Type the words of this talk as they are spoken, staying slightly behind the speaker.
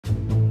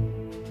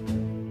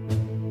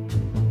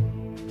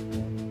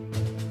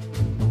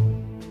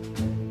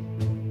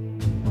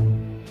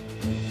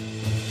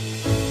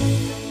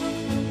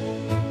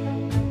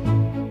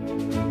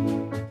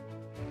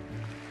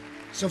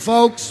So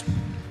folks,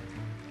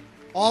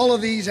 all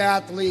of these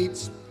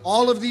athletes,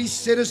 all of these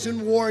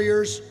citizen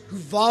warriors who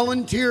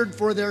volunteered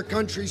for their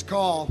country's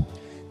call,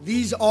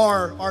 these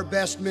are our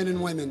best men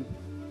and women.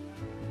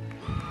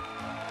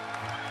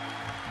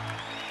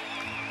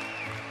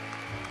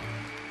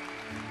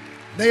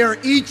 They are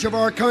each of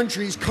our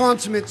country's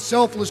consummate,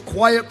 selfless,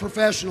 quiet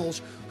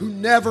professionals who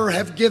never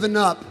have given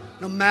up,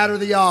 no matter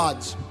the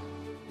odds.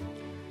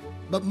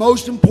 But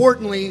most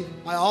importantly,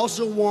 I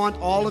also want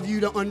all of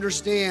you to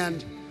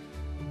understand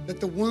that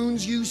the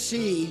wounds you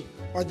see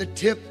are the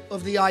tip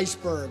of the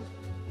iceberg.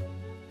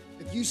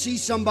 If you see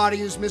somebody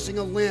who's missing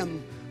a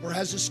limb or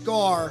has a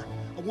scar,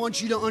 I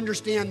want you to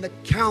understand the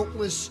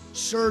countless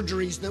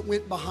surgeries that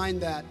went behind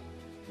that.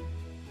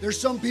 There's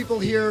some people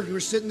here who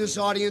are sitting in this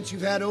audience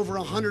who've had over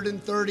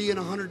 130 and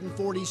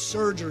 140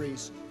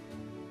 surgeries.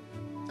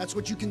 That's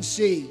what you can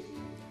see.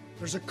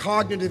 There's a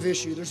cognitive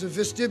issue, there's a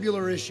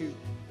vestibular issue,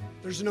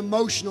 there's an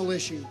emotional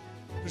issue,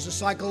 there's a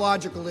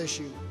psychological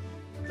issue.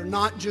 They're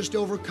not just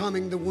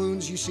overcoming the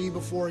wounds you see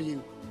before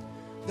you.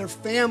 Their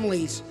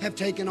families have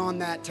taken on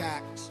that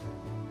tax.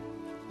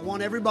 I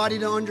want everybody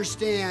to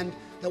understand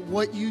that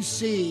what you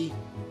see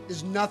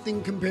is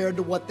nothing compared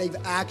to what they've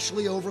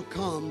actually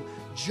overcome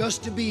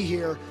just to be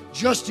here,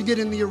 just to get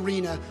in the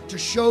arena, to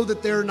show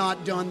that they're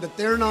not done, that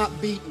they're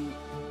not beaten.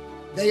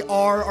 They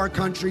are our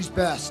country's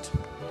best.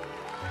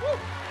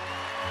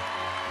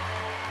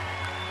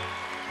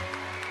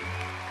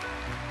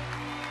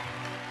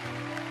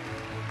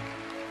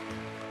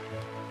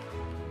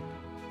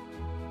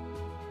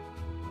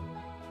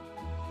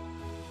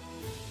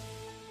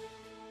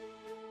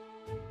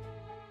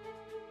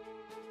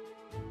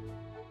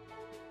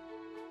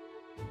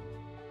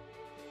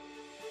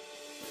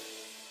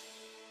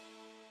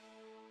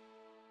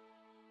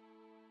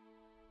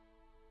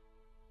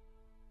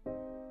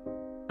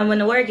 When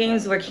the Warrior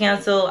Games were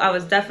canceled, I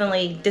was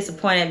definitely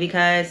disappointed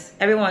because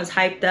everyone was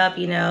hyped up,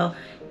 you know,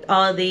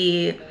 all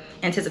the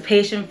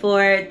anticipation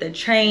for it, the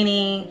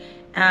training,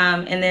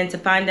 and then to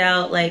find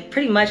out like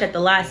pretty much at the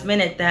last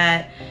minute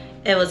that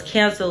it was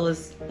canceled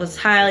was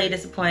highly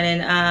disappointing.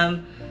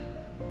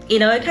 You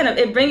know,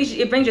 it brings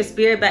your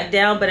spirit back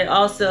down, but it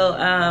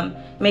also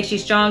makes you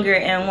stronger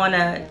and want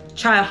to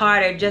try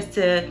harder just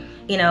to,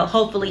 you know,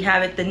 hopefully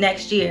have it the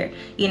next year,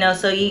 you know,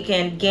 so you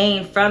can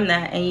gain from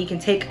that and you can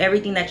take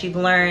everything that you've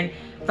learned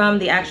from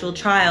the actual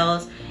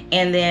trials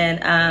and then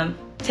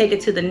take it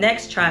to the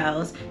next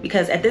trials,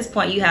 because at this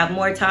point you have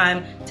more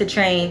time to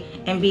train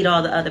and beat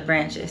all the other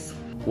branches.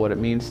 What it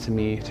means to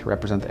me to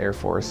represent the Air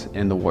Force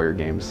in the Warrior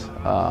Games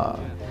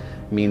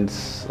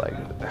means, like,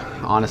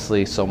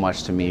 honestly, so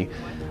much to me.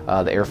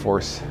 The Air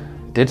Force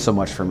did so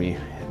much for me.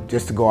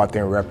 Just to go out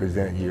there and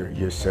represent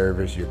your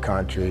service, your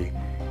country,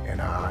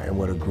 and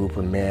with a group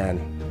of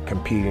men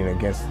competing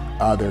against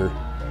other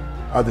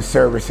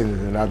services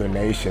and other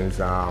nations,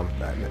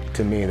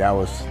 to me that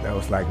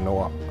was like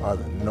no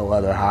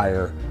other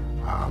higher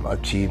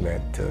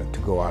achievement to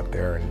go out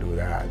there and do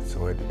that.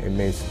 So it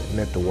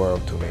meant the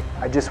world to me.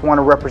 I just want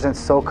to represent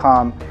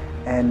SOCOM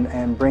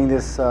and bring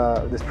this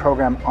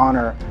program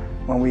honor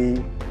when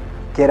we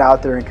get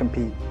out there and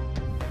compete.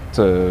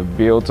 To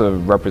be able to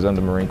represent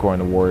the Marine Corps in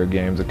the Warrior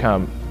Games,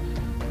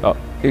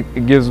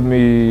 it gives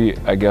me,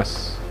 I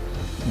guess,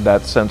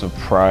 that sense of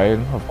pride,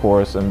 of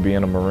course, in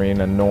being a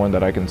Marine and knowing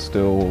that I can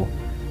still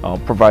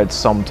provide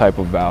some type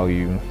of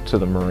value to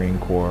the Marine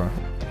Corps.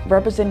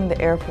 Representing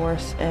the Air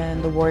Force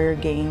and the Warrior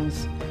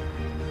Games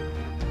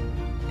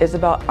is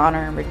about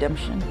honor and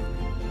redemption.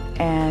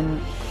 And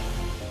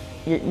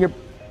you're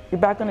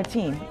back on a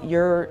team.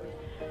 You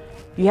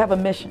have a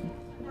mission.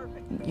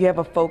 You have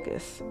a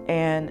focus.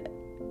 And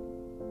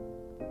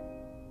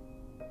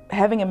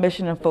having a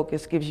mission and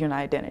focus gives you an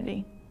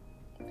identity.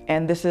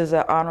 And this is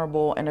an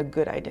honorable and a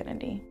good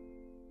identity.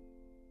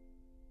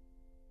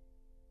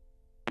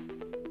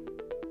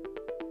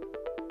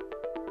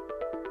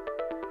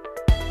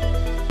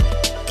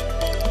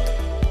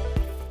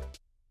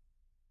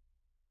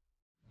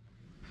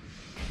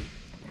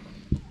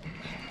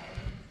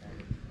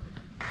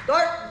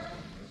 Start!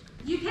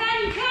 You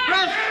can!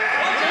 Press!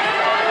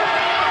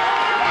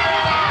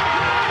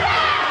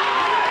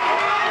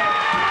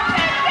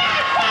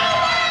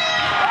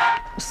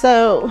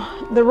 So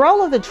the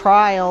role of the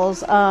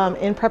trials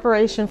in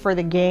preparation for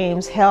the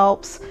games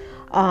helps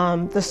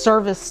the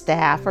service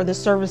staff or the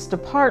service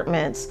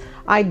departments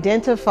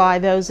identify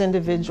those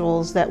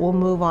individuals that will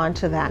move on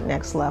to that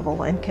next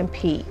level and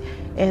compete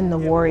in the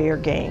Warrior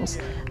Games.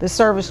 The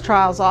service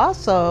trials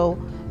also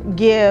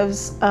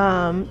gives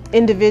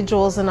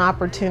individuals an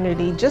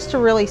opportunity just to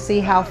really see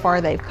how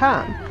far they've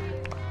come.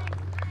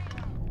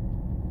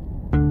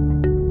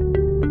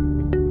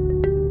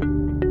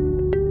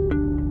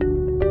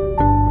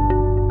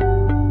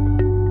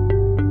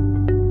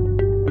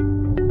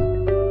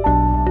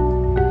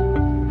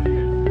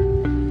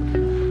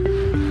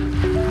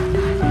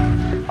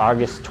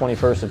 August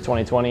 21st of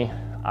 2020,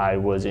 I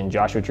was in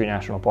Joshua Tree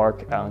National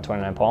Park out in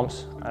 29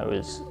 Palms. I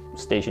was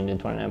stationed in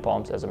 29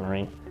 Palms as a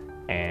Marine,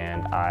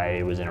 and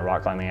I was in a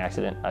rock climbing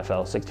accident. I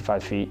fell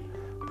 65 feet,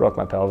 broke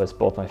my pelvis,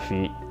 both my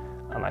feet,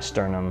 My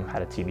sternum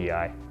had a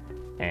TBI,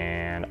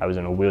 and I was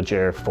in a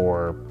wheelchair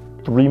for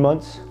 3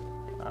 months,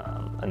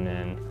 and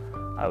then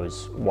I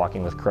was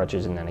walking with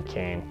crutches and then a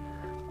cane.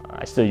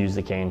 I still use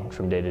the cane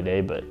from day to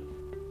day, but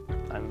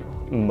I'm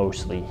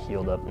mostly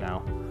healed up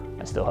now.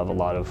 I still have a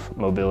lot of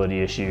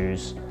mobility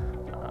issues.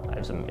 I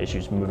have some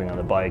issues moving on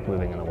the bike,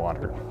 moving in the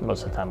water.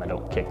 Most of the time I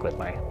don't kick with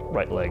my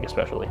right leg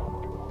especially.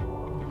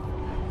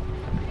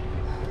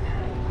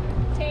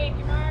 Take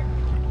your mark.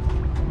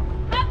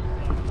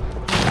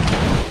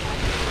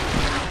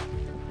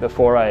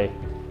 Before I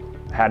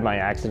had my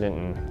accident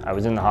and I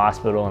was in the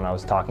hospital and I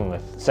was talking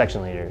with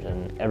section leaders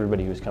and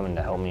everybody who was coming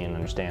to help me and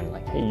understand,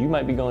 like, hey, you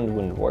might be going to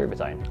Wounded Warrior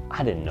Battalion.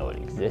 I didn't know it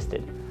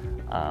existed.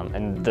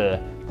 And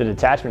the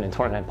detachment in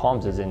 29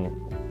 Palms is in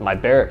my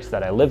barracks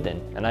that I lived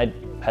in, and I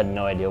had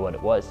no idea what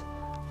it was.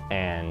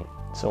 And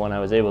so when I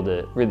was able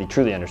to really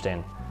truly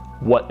understand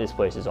what this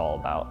place is all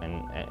about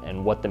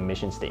and what the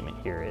mission statement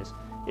here is,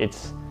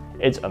 it's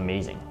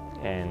amazing.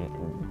 And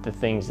the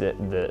things that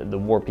the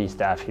War Peace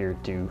staff here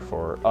do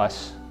for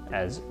us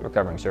as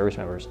recovering service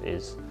members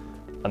is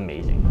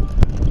amazing.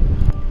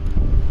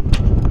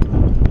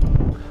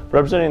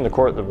 Representing the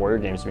Corps at the Warrior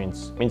Games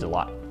means a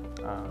lot.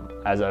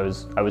 As I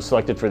was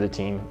selected for the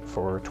team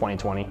for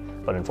 2020,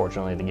 but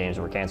unfortunately the games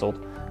were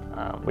canceled.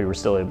 We were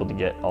still able to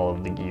get all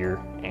of the gear,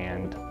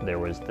 and there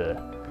was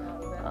the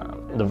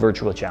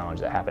virtual challenge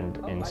that happened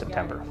in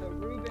September.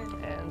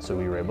 And so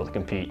we were able to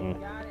compete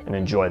and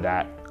enjoy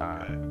that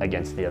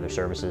against the other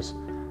services,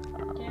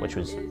 which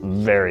was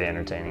very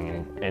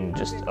entertaining and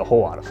just a whole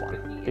lot of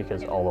fun,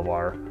 because all of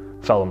our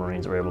fellow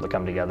Marines were able to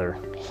come together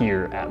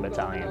here at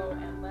Battalion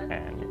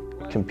and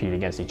compete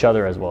against each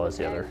other as well as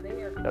the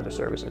other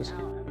services.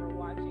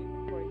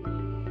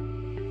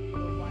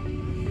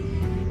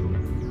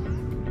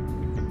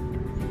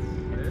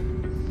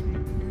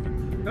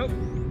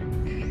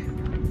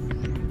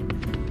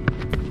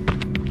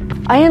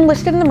 I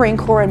enlisted in the Marine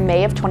Corps in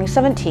May of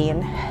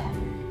 2017.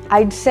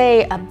 I'd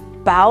say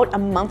about a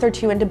month or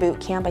two into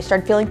boot camp, I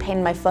started feeling pain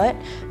in my foot,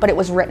 but it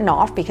was written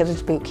off because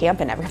it's boot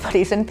camp and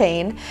everybody's in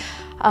pain.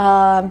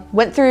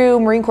 Went through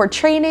Marine Corps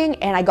training,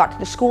 and I got to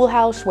the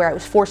schoolhouse where I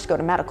was forced to go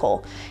to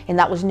medical. And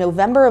that was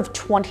November of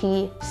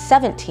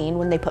 2017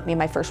 when they put me in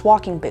my first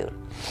walking boot.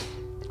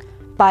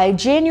 By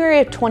January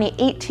of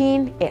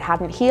 2018, it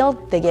hadn't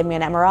healed. They gave me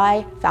an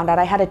MRI, found out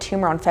I had a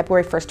tumor on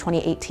February 1st,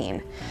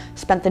 2018.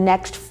 Spent the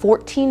next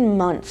 14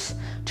 months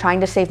trying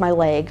to save my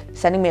leg,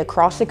 sending me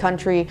across the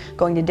country,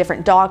 going to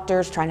different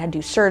doctors, trying to do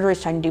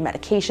surgeries, trying to do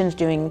medications,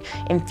 doing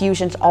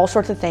infusions, all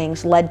sorts of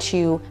things, led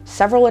to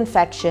several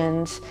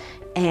infections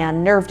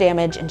and nerve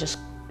damage and just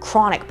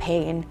chronic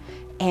pain.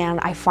 And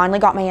I finally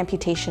got my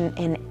amputation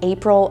in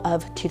April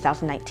of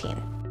 2019.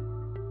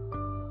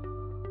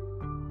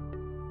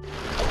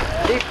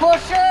 Keep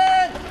pushing!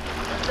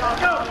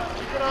 Let's go!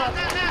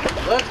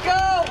 Let's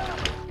go!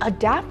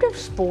 Adaptive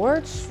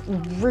sports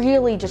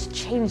really just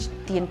changed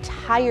the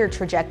entire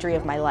trajectory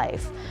of my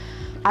life.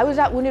 I was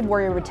at Wounded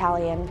Warrior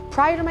Battalion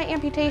prior to my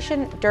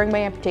amputation, during my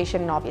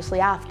amputation, and obviously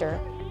after.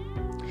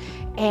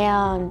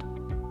 And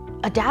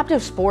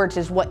adaptive sports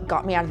is what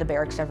got me out of the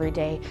barracks every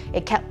day.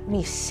 It kept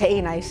me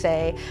sane, I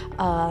say.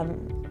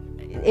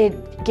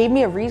 It gave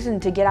me a reason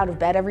to get out of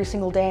bed every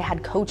single day. I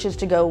had coaches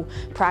to go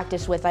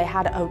practice with. I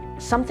had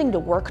something to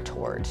work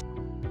towards.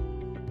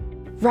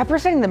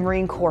 Representing the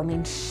Marine Corps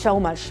means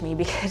so much to me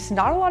because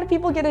not a lot of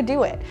people get to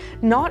do it.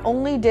 Not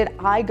only did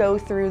I go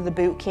through the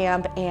boot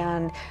camp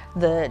and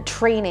the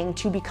training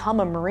to become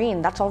a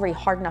Marine, that's already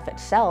hard enough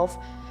itself,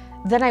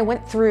 then I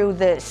went through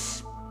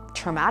this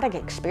traumatic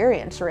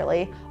experience,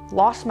 really,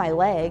 lost my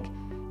leg,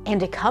 and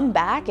to come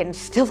back and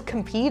still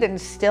compete and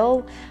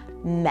still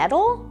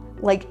medal,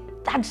 like,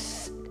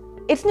 it's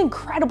an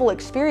incredible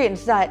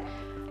experience that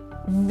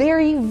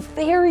very,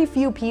 very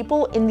few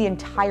people in the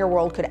entire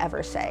world could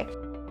ever say.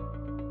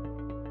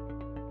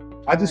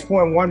 I just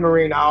point one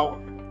Marine out.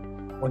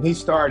 When he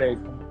started,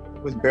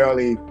 was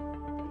barely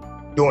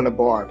doing the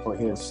bar for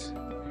his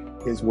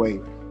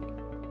weight.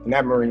 And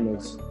that Marine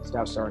is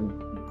Staff Sergeant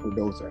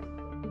Bulldozer.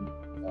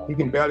 He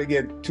can barely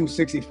get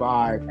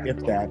 265, if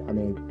that. I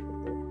mean,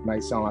 it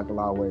might sound like a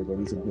lot of weight, but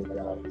he's a big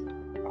guy.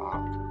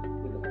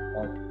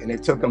 And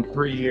it took him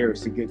 3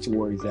 years to get to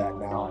where he's at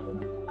now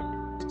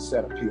and to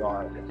set a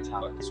PR at the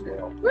time as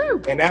well.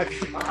 Woo! And that,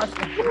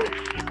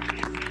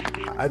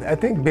 I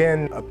think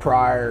being a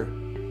prior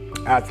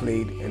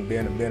athlete and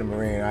being a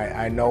Marine,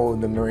 I know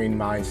the Marine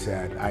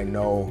mindset. I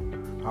know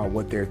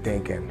what they're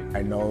thinking.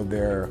 I know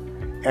their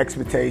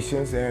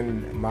expectations,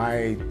 and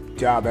my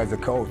job as a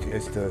coach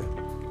is to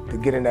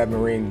get in that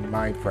Marine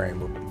mind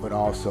frame, but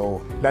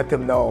also let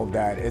them know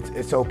that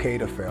it's okay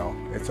to fail.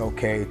 It's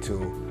okay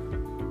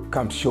to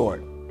come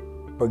short,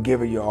 but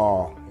give it your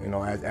all. You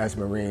know, as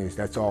Marines,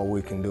 that's all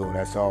we can do.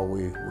 That's all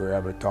we were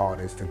ever taught,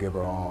 is to give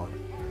our all.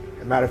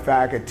 As a matter of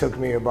fact, it took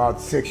me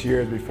about 6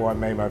 years before I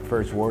made my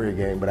first Warrior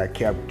game, but I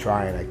kept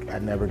trying. I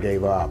never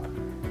gave up.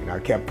 You know, I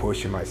kept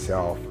pushing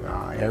myself.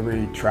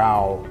 Every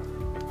trial,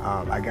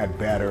 I got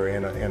better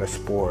in a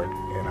sport,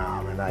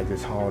 and I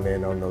just honed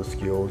in on those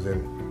skills.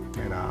 And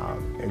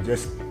and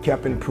just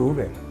kept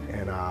improving.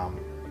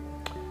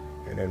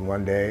 And then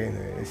one day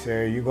they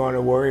said, "You going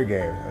to Warrior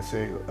Games?" I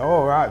said,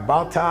 "Oh, right,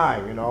 about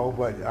time, you know."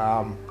 But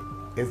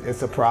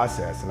it's a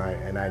process,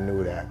 and I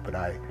knew that. But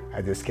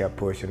I just kept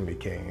pushing,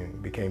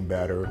 became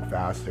better,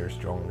 faster,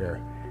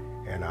 stronger,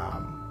 and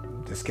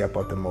just kept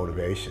up the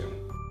motivation.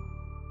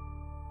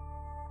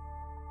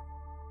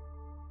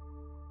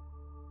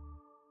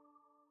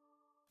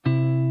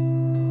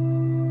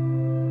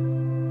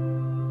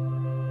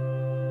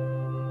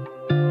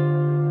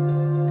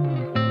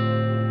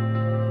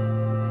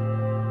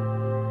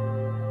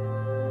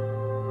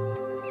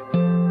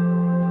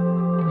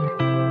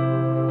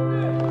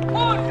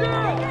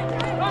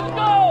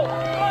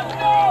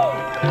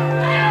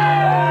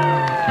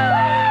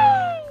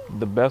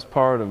 The best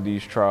part of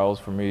these trials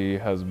for me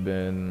has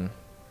been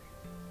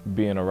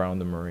being around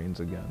the Marines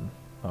again.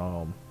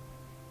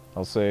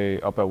 I'll say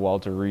up at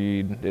Walter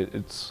Reed,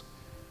 it's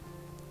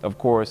of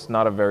course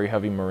not a very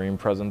heavy Marine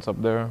presence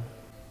up there.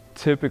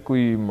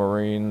 Typically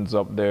Marines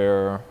up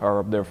there are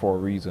up there for a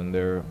reason.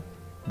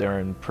 They're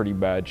in pretty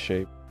bad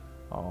shape.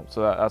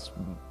 So that's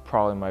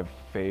probably my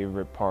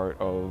favorite part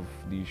of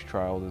these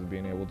trials, is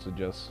being able to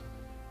just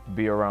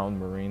be around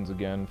Marines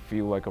again,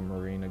 feel like a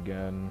Marine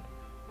again,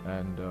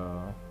 and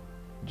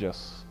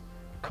just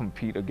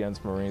compete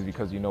against Marines,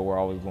 because you know we're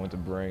always going to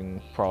bring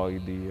probably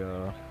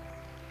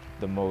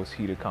the most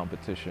heated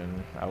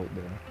competition out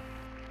there.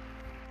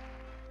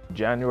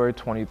 January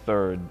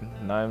 23rd,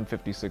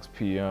 9:56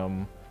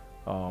 p.m.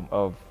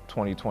 Of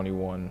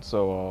 2021.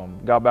 So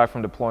got back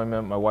from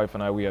deployment. My wife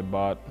and I, we had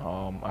bought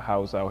a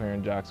house out here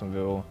in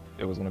Jacksonville.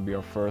 It was going to be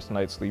our first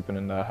night sleeping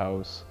in that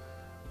house.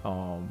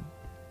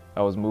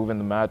 I was moving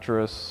the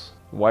mattress.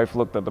 Wife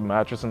looked at the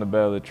mattress in the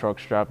bed of the truck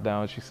strapped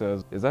down. She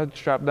says, "Is that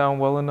strapped down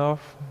well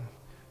enough?"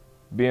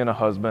 Being a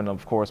husband,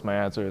 of course, my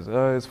answer is,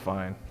 "It's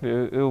fine.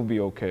 It'll be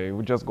okay.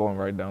 We're just going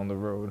right down the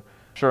road."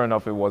 Sure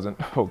enough, it wasn't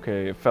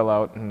okay. It fell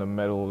out in the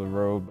middle of the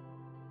road,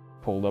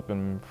 pulled up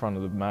in front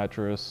of the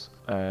mattress,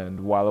 and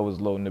while I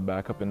was loading it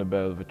back up in the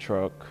bed of the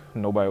truck,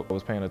 nobody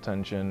was paying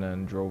attention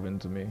and drove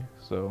into me.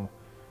 So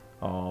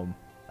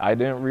I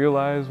didn't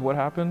realize what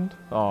happened.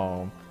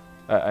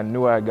 I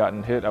knew I had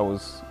gotten hit. I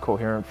was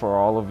coherent for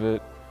all of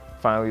it.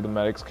 Finally, the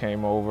medics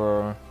came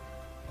over.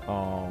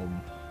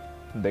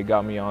 They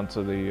got me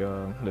onto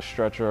the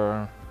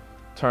stretcher,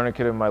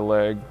 tourniquet in my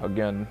leg.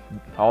 Again,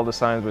 all the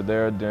signs were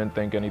there, didn't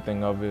think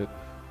anything of it.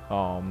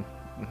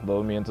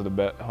 Loaded me into the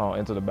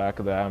back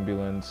of the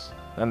ambulance.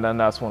 And then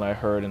that's when I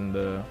heard in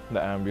the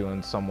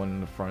ambulance someone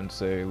in the front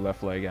say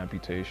left leg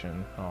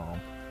amputation.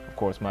 Of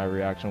course, my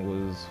reaction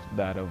was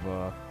that of,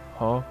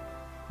 huh?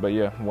 But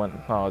yeah,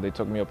 they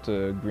took me up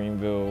to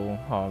Greenville,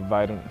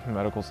 Vidant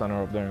Medical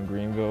Center up there in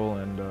Greenville,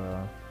 and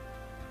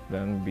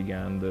then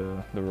began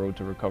the road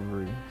to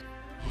recovery.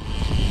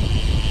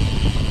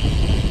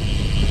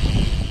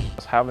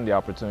 Having the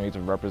opportunity to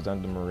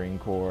represent the Marine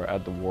Corps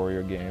at the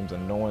Warrior Games,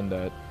 and knowing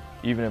that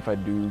even if I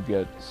do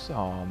get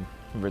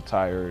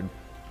retired,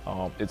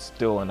 it's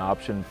still an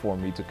option for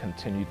me to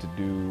continue to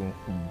do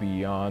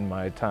beyond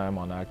my time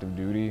on active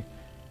duty,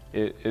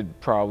 it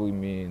probably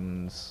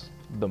means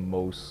the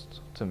most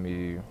to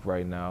me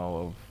right now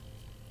of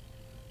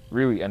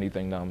really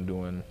anything that I'm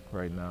doing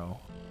right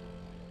now.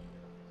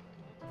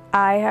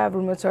 I have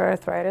rheumatoid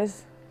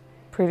arthritis,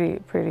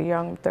 pretty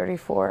young,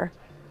 34.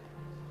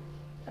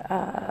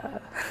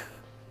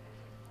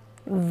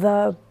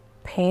 The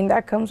pain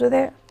that comes with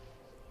it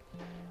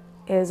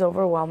is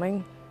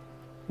overwhelming,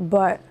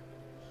 but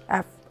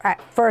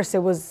at first it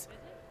was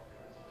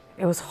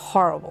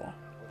horrible.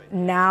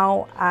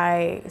 Now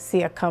I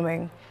see it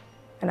coming,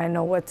 and I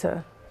know what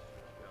to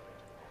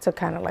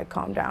kind of like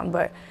calm down.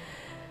 But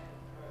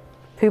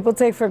people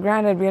take for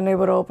granted being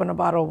able to open a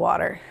bottle of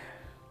water.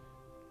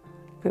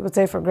 People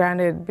take for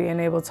granted being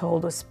able to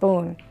hold a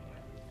spoon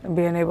and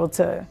being able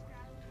to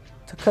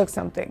cook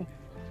something.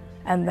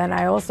 And then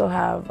I also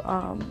have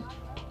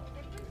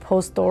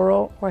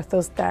post-oral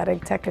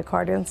orthostatic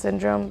tachycardia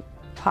syndrome,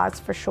 POTS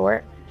for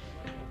short.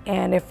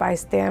 And if I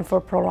stand for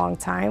a prolonged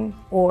time,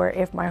 or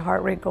if my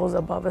heart rate goes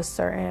above a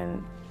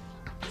certain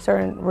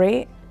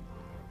rate,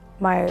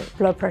 my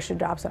blood pressure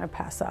drops and I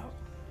pass out.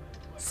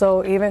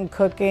 So even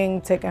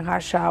cooking, taking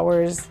hot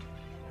showers,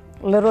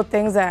 little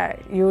things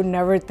that you would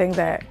never think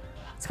that,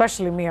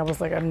 especially me, I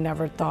was like, I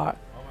never thought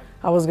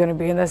I was gonna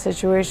be in that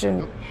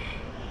situation.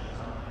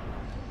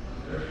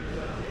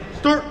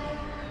 Start.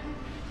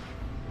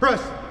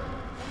 Press.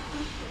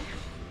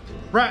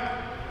 Rack.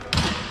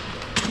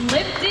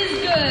 Lift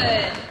is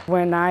good.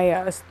 When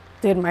I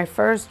did my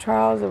first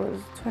trials, it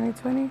was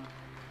 2020.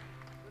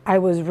 I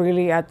was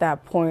really at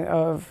that point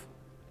of,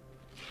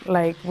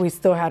 like, we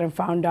still hadn't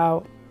found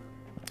out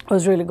what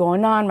was really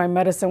going on. My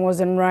medicine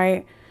wasn't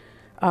right.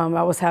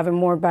 I was having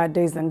more bad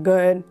days than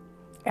good.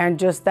 And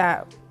just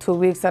that 2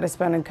 weeks that I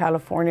spent in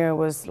California, it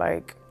was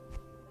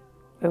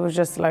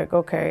just like,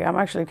 okay, I'm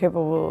actually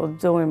capable of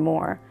doing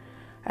more.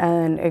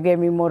 And it gave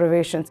me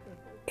motivation.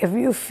 If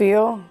you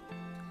feel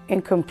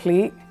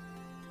incomplete,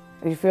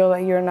 if you feel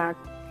that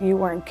you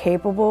weren't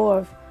capable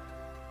of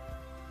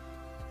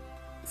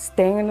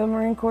staying in the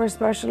Marine Corps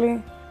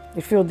especially,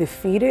 you feel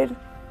defeated,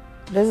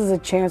 this is a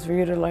chance for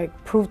you to like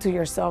prove to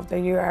yourself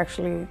that you're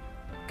actually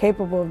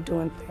capable of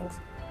doing things,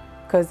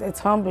 because it's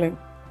humbling.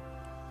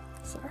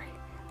 Sorry.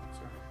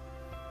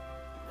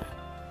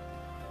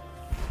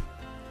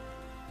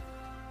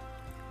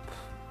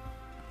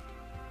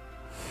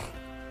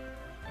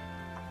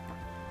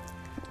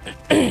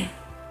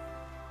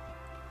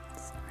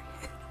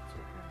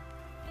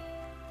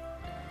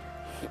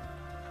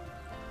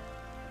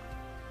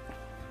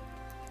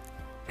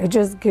 It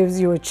just gives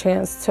you a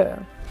chance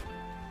to,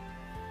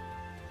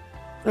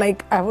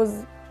 like, I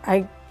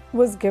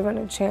was given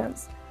a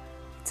chance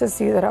to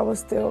see that I was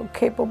still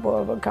capable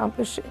of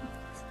accomplishing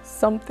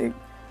something.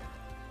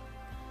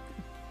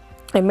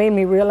 It made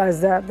me realize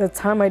that the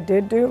time I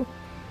did do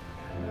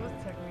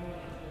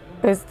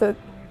is the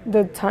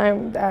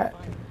time that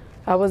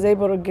I was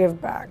able to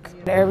give back.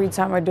 Every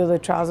time I do the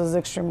trials is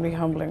extremely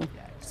humbling,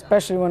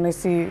 especially when I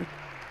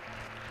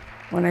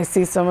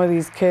see some of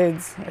these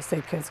kids, I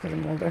say kids because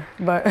I'm older,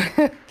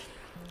 but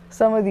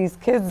some of these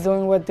kids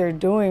doing what they're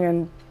doing,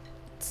 and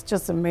it's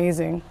just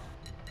amazing.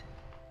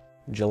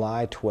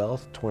 July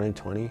 12th,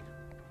 2020,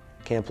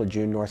 Camp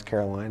Lejeune, North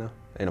Carolina,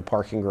 in a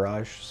parking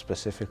garage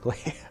specifically.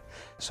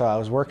 So I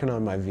was working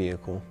on my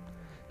vehicle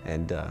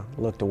and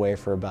looked away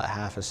for about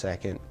half a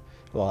second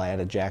while I had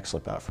a jack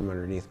slip out from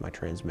underneath my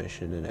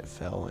transmission, and it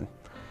fell and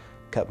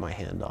cut my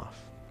hand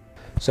off.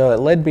 So it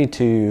led me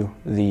to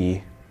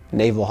the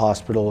Naval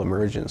Hospital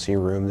emergency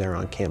room there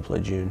on Camp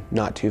Lejeune,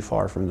 not too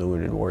far from the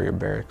Wounded Warrior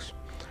Barracks.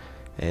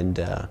 And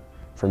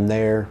from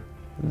there,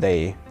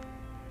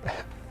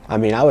 I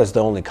mean, I was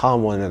the only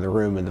calm one in the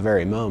room in the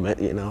very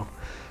moment, you know.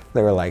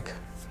 They were like,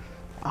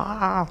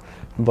 ah.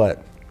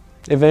 But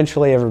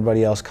eventually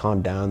everybody else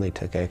calmed down. They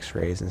took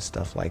x-rays and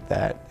stuff like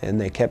that. And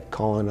they kept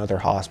calling other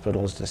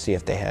hospitals to see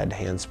if they had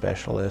hand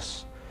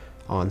specialists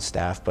on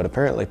staff. But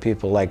apparently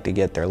people like to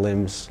get their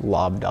limbs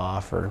lobbed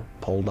off or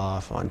pulled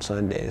off on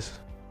Sundays.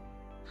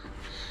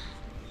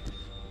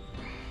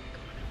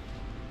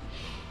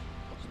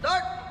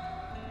 Start!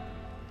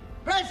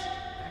 Press!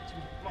 Back to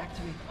me, back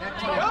to me, back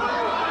to me.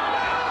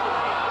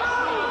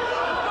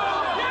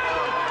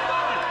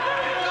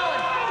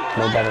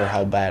 No matter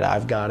how bad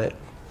I've got it,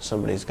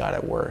 somebody's got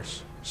it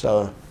worse.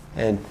 So,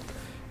 and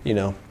you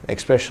know,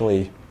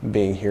 especially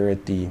being here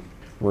at the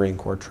Marine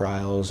Corps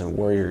trials and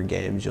Warrior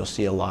Games, you'll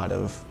see a lot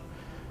of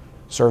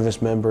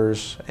service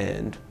members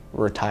and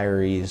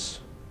retirees.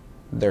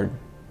 They're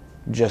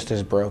just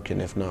as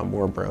broken, if not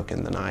more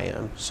broken than I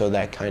am. So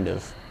that kind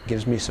of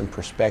gives me some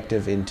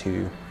perspective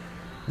into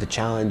the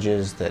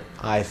challenges that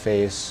I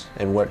face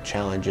and what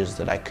challenges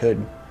that I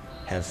could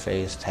have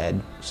faced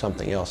had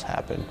something else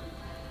happened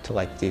to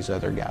like these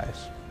other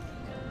guys.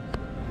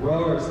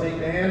 Rowers, take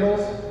the handles,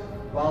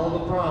 follow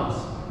the prompts.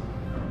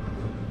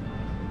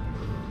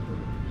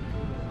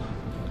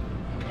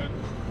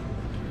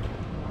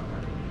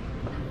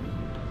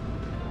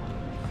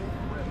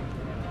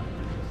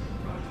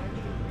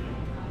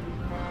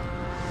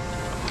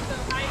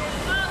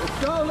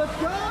 Let's go,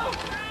 let's go!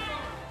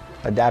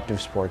 Adaptive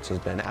sports has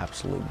been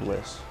absolute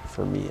bliss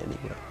for me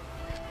anyway.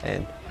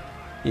 And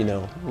you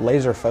know,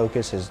 laser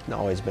focus has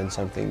always been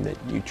something that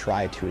you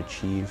try to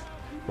achieve,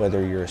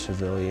 whether you're a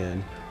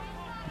civilian,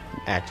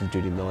 active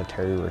duty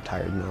military,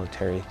 retired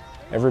military.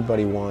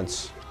 Everybody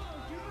wants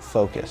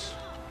focus.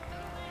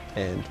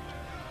 And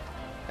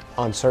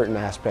on certain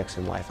aspects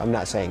in life, I'm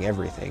not saying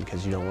everything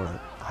because you don't want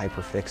to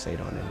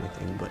hyperfixate on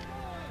everything, but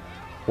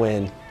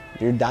when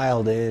you're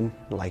dialed in,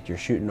 like you're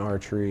shooting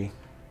archery,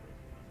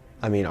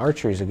 I mean,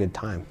 archery is a good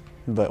time,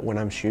 but when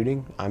I'm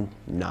shooting, I'm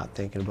not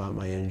thinking about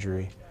my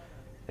injury.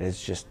 And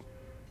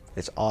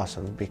it's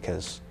awesome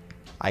because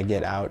I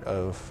get out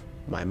of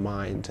my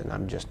mind and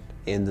I'm just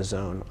in the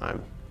zone.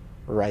 I'm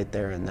right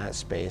there in that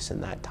space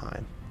and that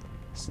time.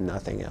 It's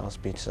nothing else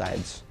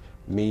besides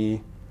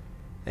me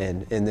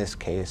and, in this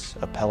case,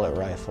 a pellet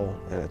rifle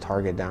and a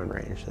target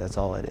downrange. That's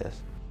all it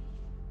is.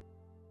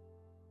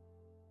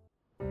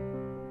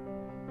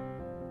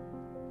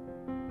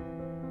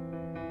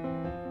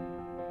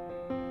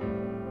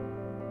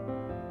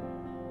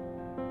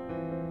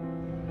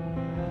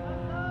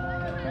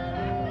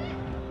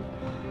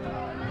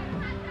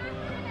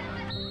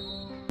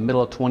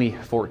 Middle of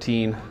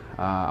 2014,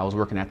 I was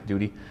working active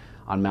duty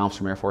on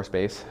Malmstrom Air Force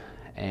Base,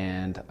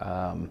 and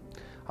I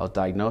was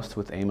diagnosed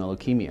with AML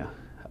leukemia.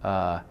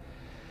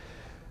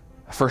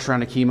 First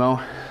round of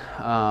chemo,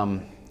 I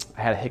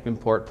had a Hickman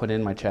port put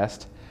in my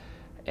chest,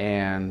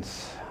 and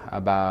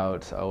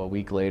about a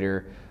week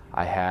later,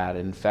 I had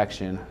an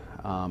infection.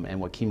 And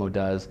what chemo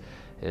does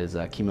is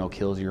chemo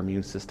kills your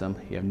immune system.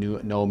 You have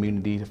no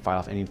immunity to fight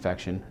off any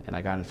infection, and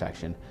I got an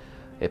infection.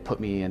 It put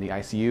me in the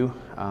ICU.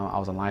 I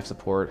was on life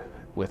support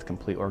with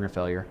complete organ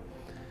failure.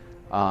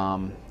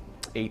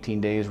 18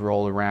 days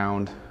rolled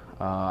around.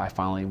 I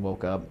finally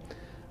woke up.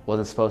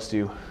 Wasn't supposed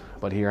to,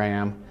 but here I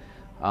am.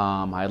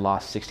 I had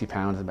lost 60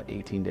 pounds in about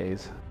 18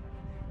 days.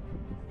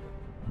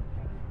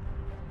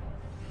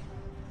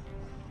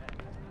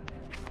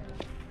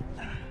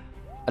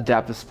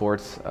 Adaptive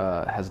sports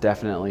has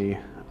definitely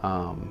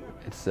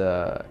it's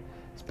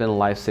been a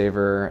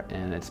lifesaver,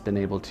 and it's been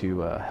able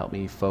to help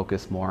me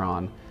focus more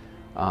on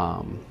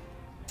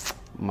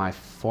my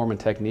form and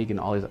technique in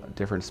all these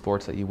different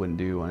sports that you wouldn't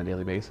do on a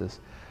daily basis.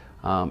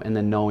 And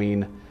then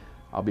knowing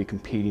I'll be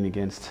competing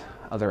against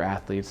other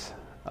athletes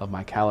of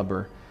my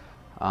caliber,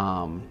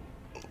 and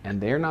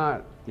they're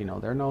not, you know,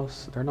 they're no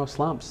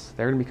slumps.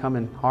 They're gonna be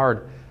coming hard.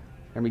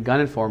 They're gonna be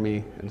gunning for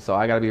me, and so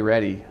I gotta be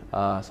ready.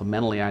 So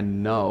mentally, I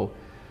know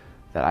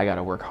that I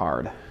gotta work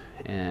hard,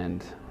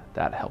 and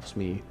that helps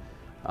me.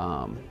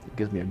 It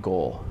gives me a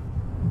goal.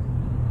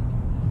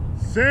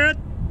 Sit.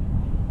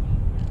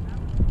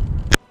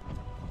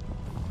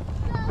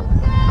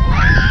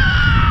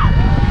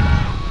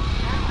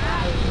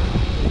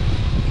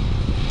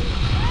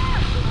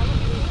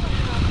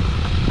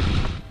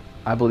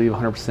 I believe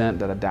 100%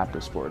 that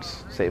adaptive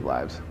sports save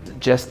lives.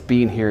 Just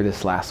being here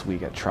this last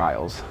week at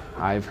trials,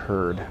 I've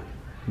heard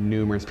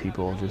numerous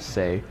people just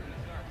say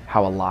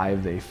how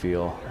alive they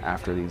feel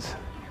after these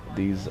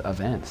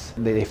events.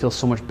 They feel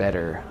so much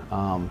better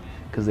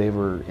because they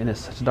were in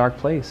such a dark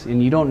place,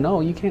 and you don't know,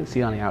 you can't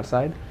see it on the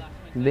outside.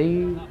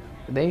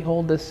 They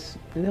hold this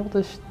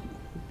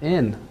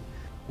in.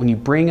 When you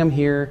bring them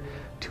here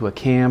to a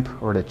camp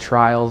or to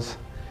trials,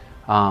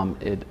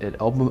 it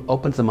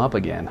opens them up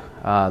again.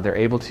 They're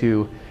able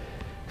to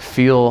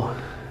feel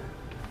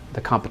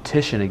the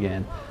competition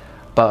again,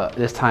 but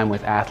this time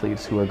with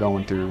athletes who are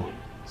going through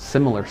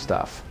similar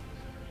stuff,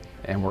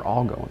 and we're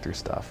all going through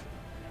stuff.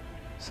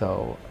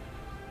 So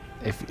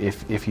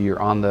if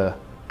you're on the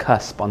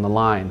cusp, on the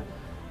line,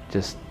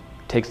 just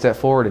take a step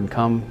forward and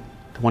come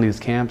to one of these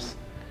camps,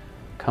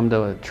 come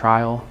to a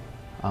trial.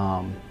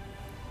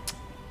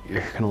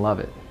 You're gonna love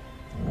it.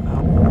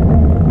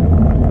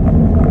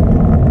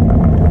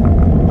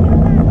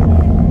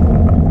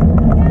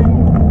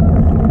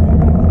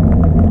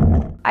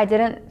 I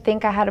didn't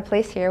think I had a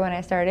place here when I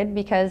started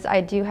because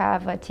I do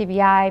have a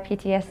TBI,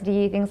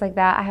 PTSD, things like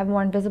that. I have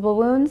more invisible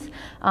wounds.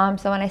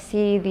 So when I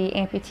see the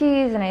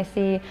amputees and I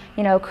see,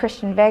 you know,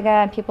 Christian Vega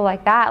and people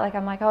like that, like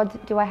I'm like, oh,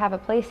 do I have a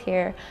place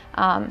here?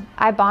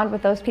 I bond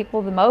with those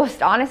people the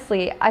most,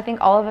 honestly. I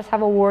think all of us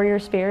have a warrior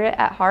spirit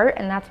at heart,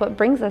 and that's what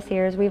brings us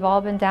here. Is we've all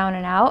been down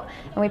and out,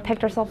 and we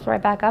picked ourselves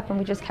right back up, and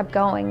we just kept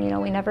going. You know,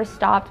 we never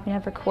stopped, we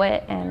never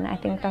quit, and I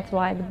think that's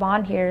why the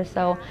bond here is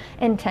so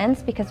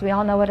intense, because we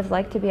all know what it's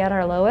like to be at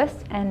our lowest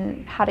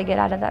and how to get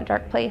out of that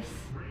dark place.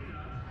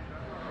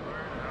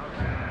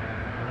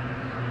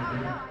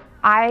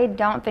 I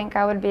don't think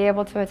I would be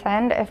able to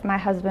attend if my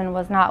husband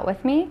was not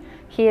with me.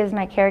 He is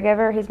my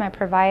caregiver, he's my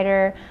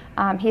provider,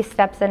 he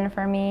steps in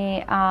for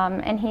me,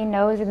 and he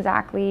knows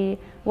exactly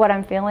what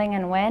I'm feeling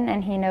and when,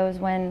 and he knows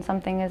when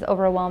something is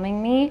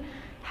overwhelming me.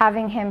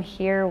 Having him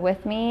here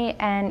with me,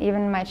 and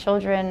even my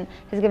children,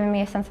 has given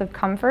me a sense of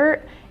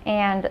comfort,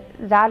 and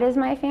that is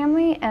my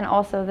family, and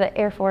also the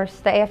Air Force,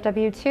 the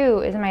AFW too,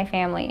 is my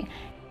family.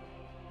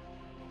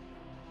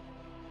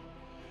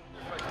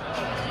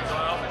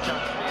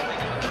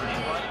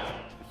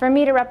 For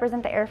me to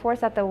represent the Air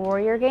Force at the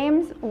Warrior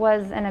Games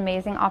was an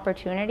amazing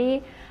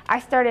opportunity. I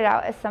started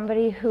out as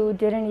somebody who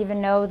didn't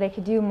even know they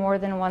could do more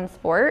than one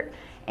sport,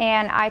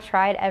 and I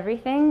tried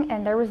everything,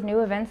 and there was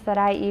new events that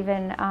I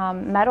even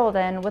medaled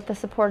in with the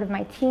support of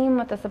my team,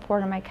 with the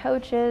support of my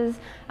coaches,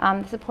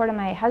 the support of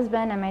my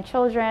husband and my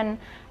children.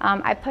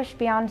 I pushed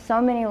beyond so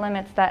many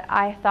limits that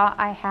I thought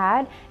I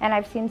had, and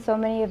I've seen so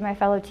many of my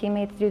fellow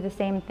teammates do the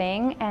same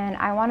thing, and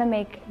I want to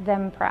make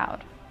them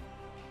proud.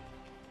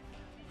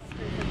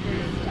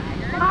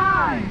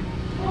 5,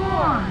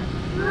 4,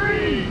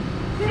 3,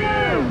 2,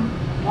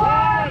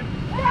 1,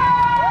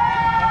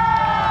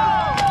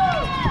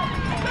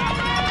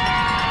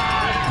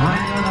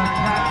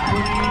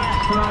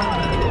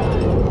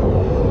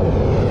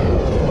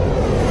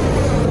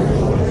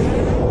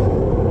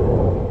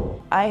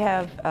 I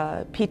have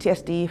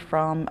PTSD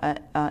from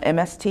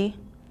MST.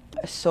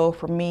 So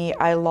for me,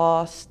 I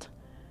lost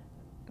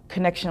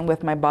connection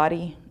with my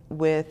body,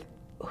 with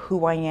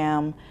who I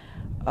am,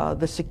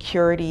 the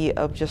security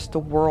of just the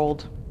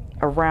world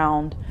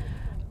around.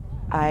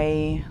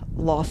 I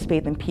lost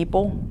faith in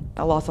people.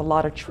 I lost a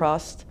lot of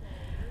trust.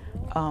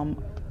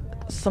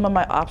 Some of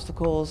my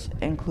obstacles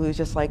include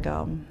just like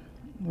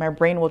my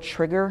brain will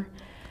trigger,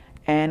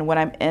 and when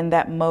I'm in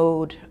that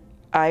mode,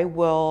 I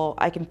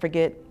can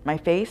forget my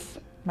face,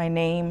 my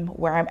name,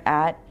 where I'm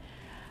at.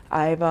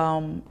 I've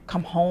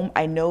come home,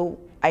 I know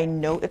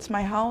it's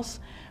my house,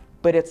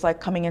 but it's like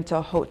coming into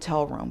a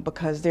hotel room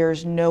because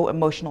there's no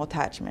emotional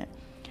attachment.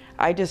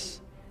 I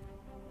just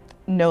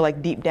know,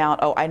 like deep down,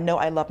 oh, I know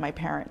I love my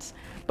parents,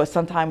 but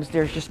sometimes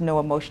there's just no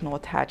emotional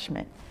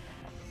attachment.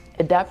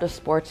 Adaptive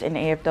sports and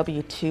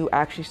AFW2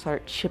 actually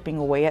start chipping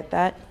away at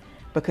that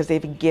because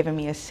they've given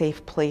me a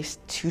safe place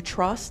to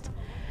trust.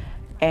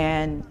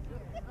 And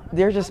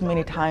there's just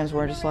many times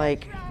where just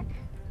like,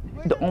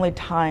 the only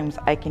times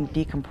I can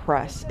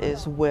decompress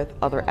is with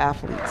other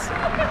athletes.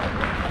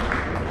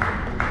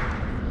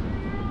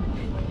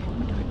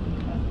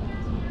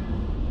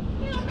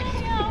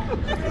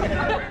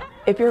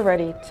 If you're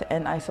ready to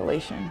end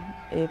isolation,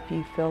 if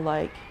you feel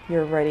like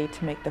you're ready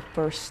to make the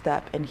first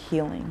step in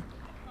healing,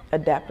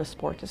 adaptive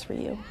sports is for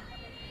you.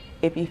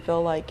 If you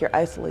feel like you're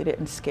isolated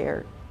and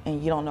scared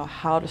and you don't know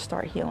how to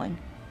start healing,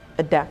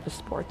 adaptive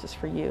sports is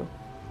for you.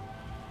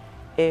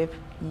 If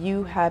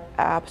you have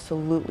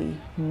absolutely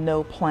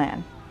no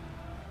plan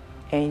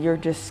and you're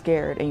just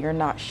scared and you're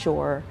not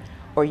sure,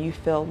 or you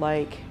feel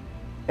like,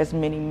 as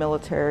many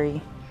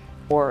military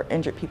or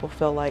injured people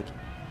feel like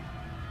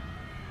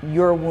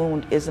your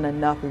wound isn't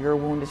enough or your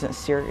wound isn't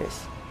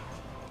serious,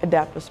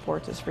 adaptive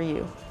sports is for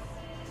you.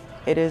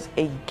 It is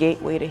a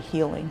gateway to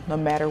healing, no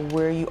matter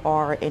where you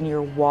are in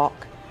your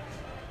walk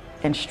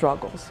and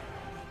struggles.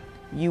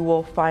 You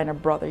will find a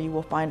brother, you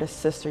will find a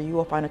sister, you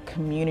will find a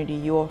community,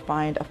 you will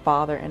find a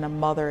father and a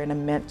mother and a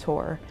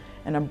mentor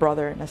and a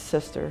brother and a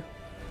sister.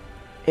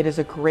 It is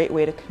a great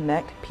way to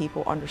connect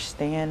people,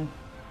 understand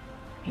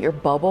your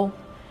bubble,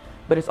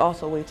 but it's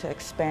also a way to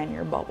expand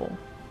your bubble.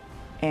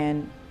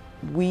 And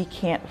we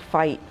can't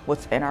fight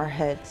what's in our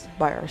heads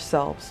by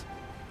ourselves.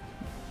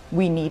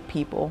 We need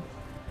people.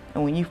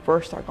 And when you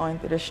first start going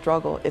through this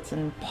struggle, it's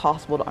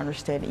impossible to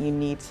understand that you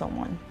need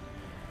someone.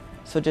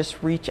 So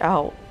just reach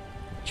out,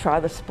 try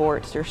the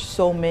sports. There's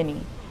so many.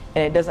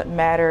 And it doesn't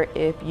matter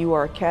if you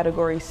are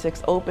Category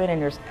 6 open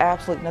and there's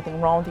absolutely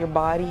nothing wrong with your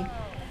body,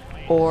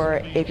 or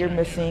if you're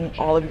missing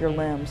all of your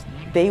limbs.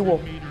 They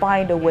will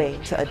find a way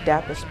to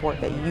adapt the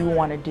sport that you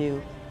want to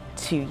do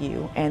to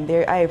you. And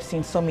I have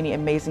seen so many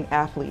amazing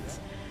athletes,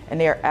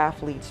 and they are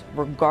athletes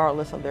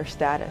regardless of their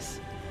status.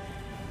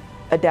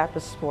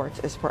 Adaptive sports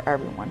is for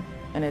everyone,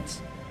 and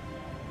it's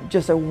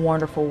just a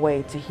wonderful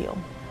way to heal.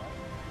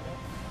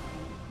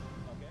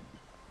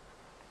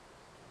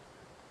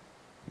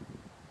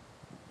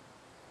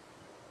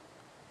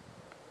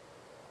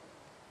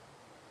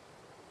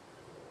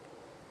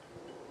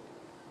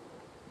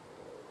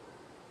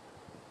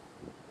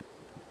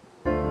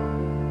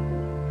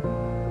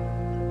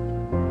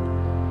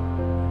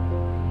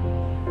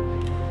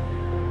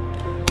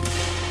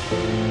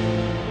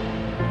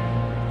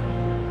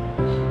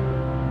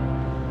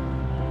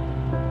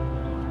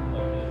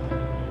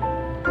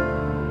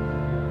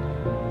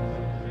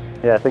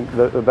 Yeah, I think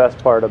the best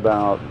part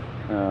about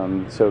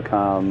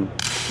SOCOM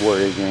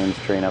Warrior Games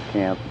train-up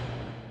camp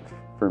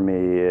for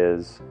me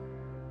is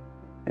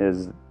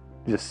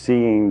just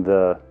seeing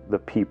the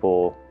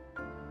people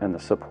and the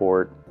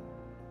support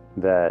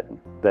that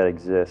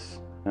exists,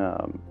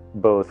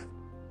 both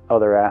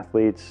other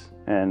athletes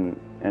and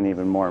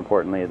even more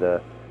importantly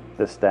the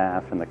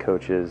staff and the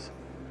coaches,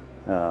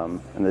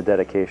 and the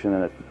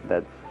dedication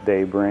that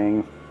they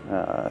bring.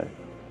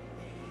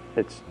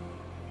 It's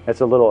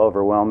a little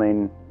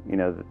overwhelming. You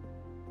know,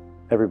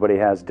 everybody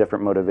has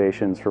different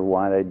motivations for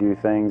why they do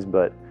things,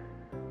 but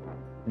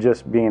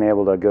just being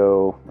able to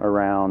go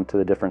around to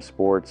the different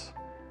sports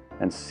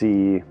and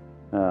see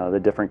the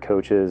different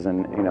coaches,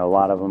 and you know, a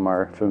lot of them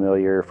are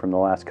familiar from the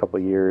last couple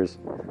of years,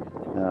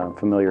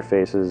 familiar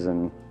faces,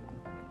 and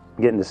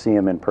getting to see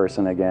them in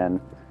person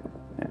again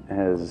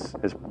is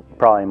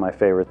probably my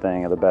favorite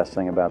thing, or the best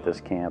thing about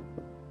this camp.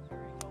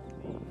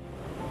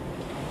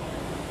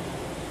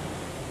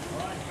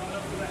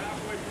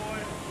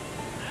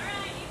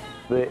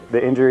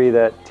 The injury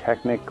that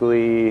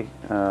technically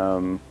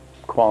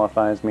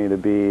qualifies me to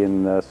be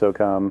in the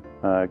SOCOM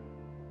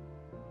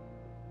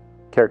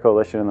Care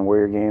Coalition and the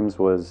Warrior Games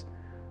was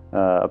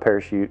a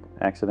parachute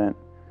accident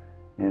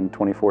in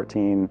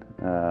 2014.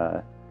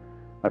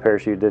 My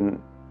parachute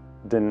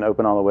didn't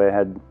open all the way. I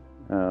had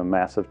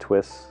massive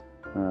twists,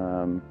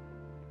 and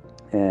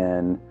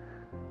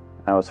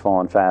I was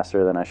falling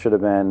faster than I should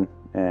have been,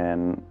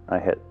 and I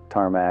hit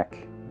tarmac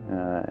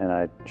and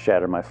I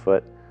shattered my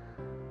foot.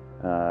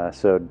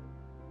 So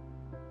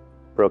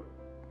broke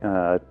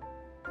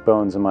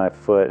bones in my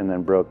foot, and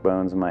then broke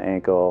bones in my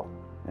ankle,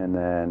 and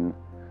then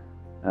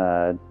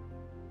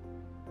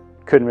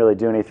couldn't really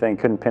do anything,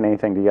 couldn't pin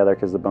anything together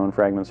because the bone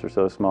fragments are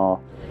so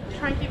small.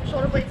 Try and keep your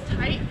shoulder blades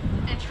tight,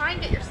 and try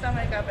and get your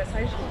stomach up as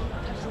high as you can.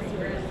 Touch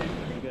the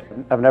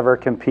ears. I've never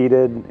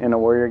competed in a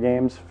Warrior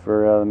Games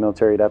for the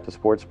Military Adaptive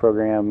Sports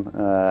Program.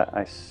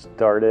 I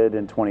started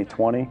in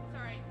 2020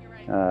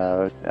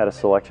 at a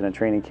selection and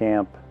training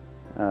camp.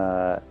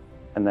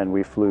 And then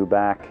we flew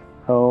back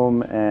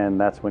home,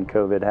 and that's when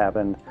COVID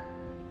happened,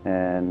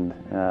 and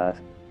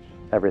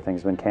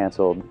everything's been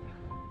canceled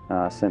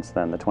since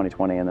then. The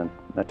 2020 and then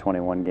the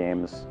 21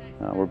 games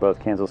were both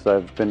canceled. So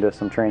I've been to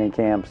some training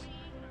camps.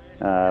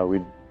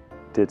 We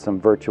did some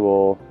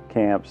virtual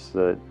camps.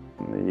 The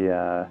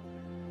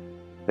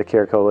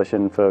Care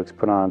Coalition folks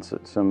put on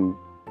some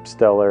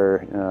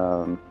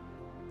stellar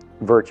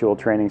virtual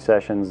training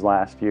sessions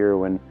last year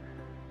when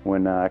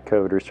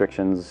COVID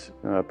restrictions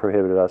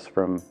prohibited us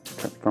from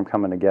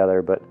coming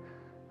together. But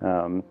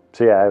so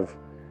yeah, I've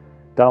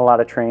done a lot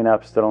of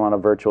train-ups, done a lot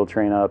of virtual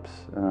train-ups,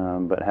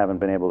 but haven't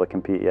been able to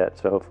compete yet.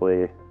 So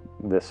hopefully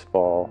this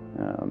fall,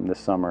 this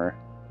summer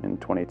in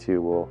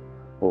 22 will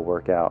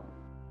work out.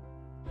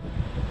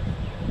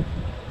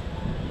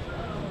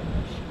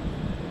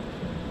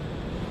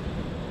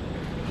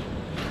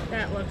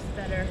 That looks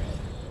better.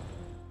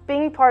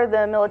 Being part of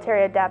the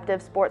military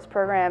adaptive sports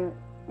program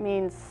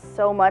means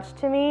so much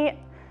to me.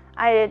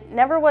 I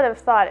never would have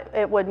thought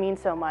it would mean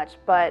so much,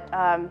 but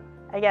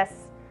I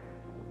guess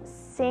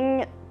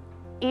seeing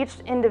each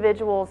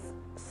individual's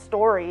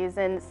stories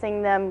and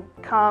seeing them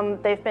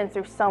come, they've been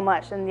through so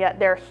much and yet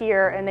they're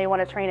here and they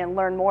want to train and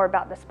learn more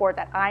about the sport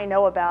that I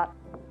know about.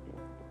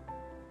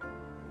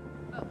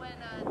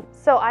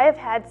 So I have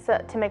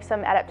had to make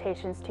some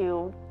adaptations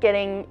to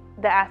getting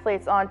the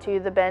athletes onto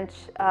the bench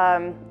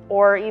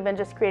or even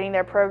just creating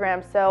their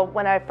program. So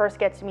when I first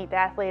get to meet the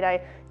athlete,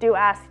 I do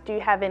ask, do you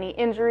have any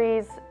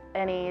injuries,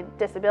 any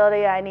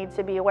disability I need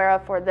to be aware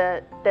of for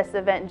this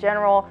event in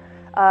general?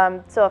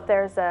 So if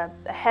there's a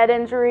head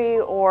injury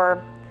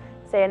or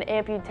say an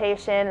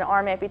amputation, an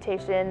arm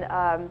amputation,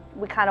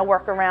 we kind of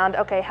work around,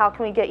 okay, how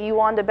can we get you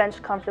on the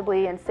bench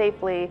comfortably and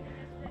safely?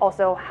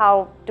 Also,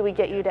 how do we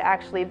get you to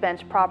actually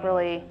bench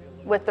properly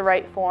with the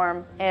right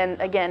form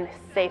and again,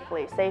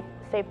 safely.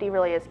 Safety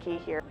really is key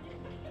here.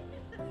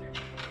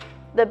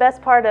 The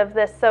best part of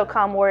this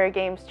SOCOM Warrior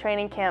Games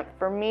training camp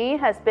for me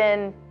has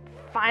been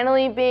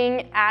finally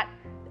being at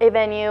a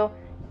venue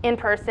in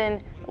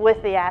person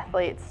with the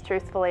athletes,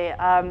 truthfully.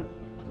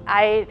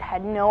 I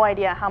had no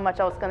idea how much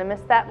I was going to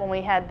miss that when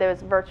we had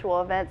those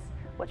virtual events,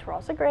 which were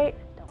also great.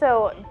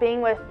 So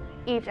being with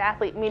each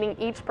athlete, meeting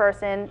each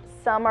person,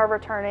 some are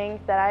returning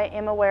that I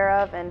am aware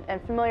of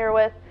and familiar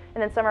with,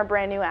 and then some are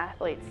brand new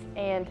athletes.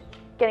 And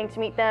getting to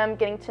meet them,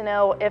 getting to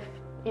know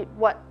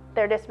what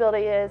their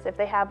disability is, if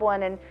they have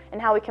one, and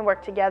how we can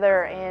work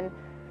together. And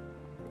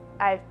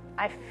I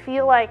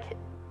feel like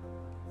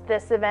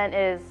this event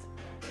is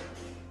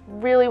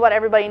really what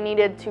everybody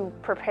needed to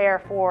prepare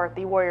for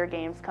the Warrior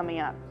Games coming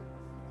up.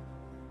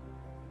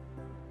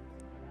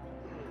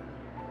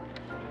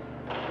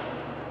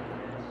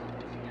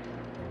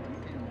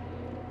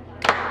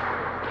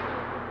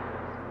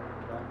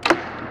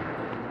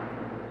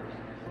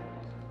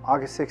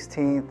 August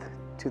 16th,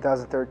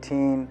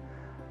 2013,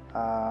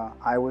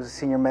 I was a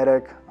senior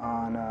medic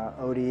on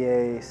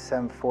ODA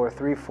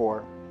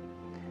 7434.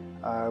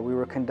 We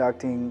were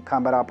conducting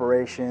combat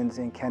operations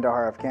in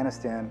Kandahar,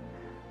 Afghanistan.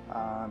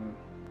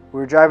 We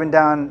were driving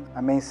down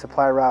a main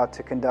supply route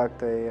to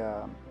conduct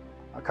a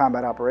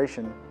combat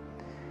operation,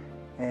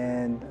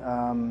 and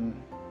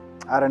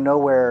out of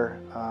nowhere,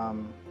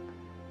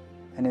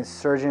 an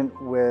insurgent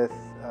with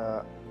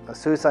a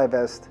suicide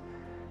vest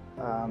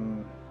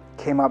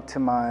came up to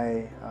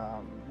my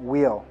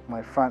wheel,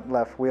 my front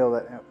left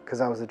wheel,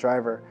 because I was the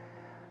driver.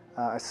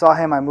 I saw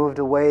him, I moved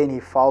away, and he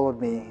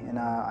followed me, and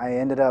I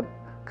ended up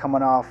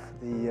coming off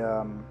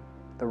the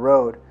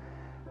road.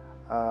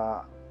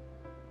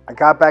 I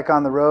got back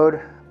on the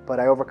road, but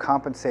I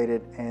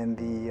overcompensated, and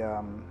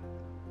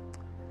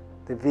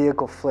the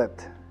vehicle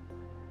flipped.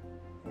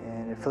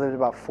 And it flipped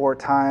about 4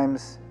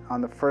 times.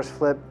 On the first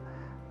flip,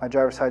 my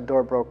driver's side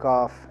door broke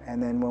off,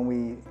 and then when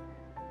we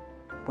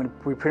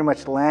pretty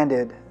much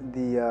landed,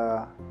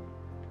 the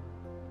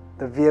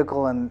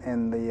vehicle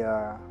and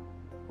the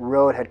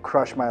road had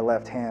crushed my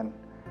left hand.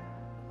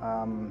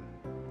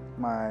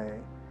 My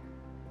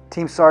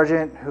team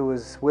sergeant, who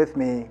was with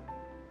me,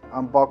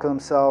 unbuckled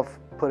himself,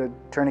 put a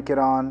tourniquet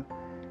on,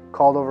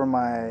 called over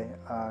my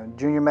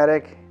junior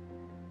medic.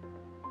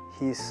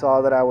 He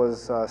saw that I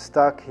was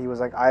stuck. He was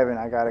like, "Ivan,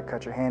 I gotta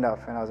cut your hand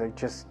off." And I was like,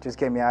 just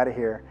get me out of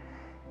here.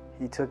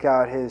 He took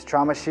out his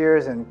trauma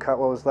shears and cut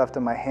what was left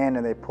of my hand,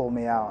 and they pulled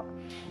me out.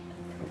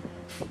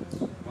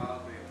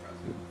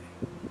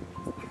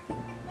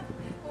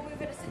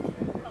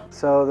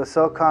 So the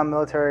SOCOM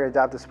Military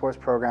Adaptive Sports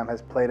Program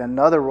has played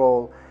another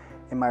role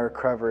in my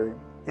recovery.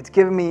 It's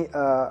given me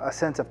a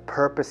sense of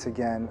purpose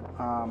again.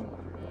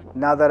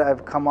 Now that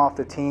I've come off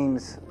the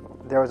teams,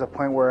 there was a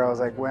point where I was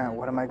like, "Man,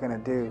 what am I going to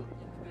do?"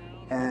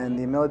 And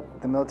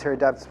the Military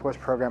Adaptive Sports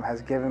Program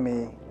has given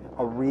me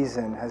a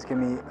reason,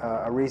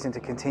 to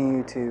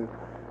continue to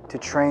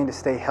train, to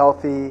stay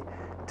healthy,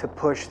 to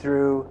push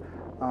through,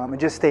 and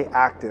just stay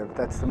active.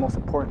 That's the most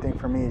important thing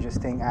for me, is just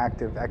staying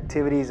active.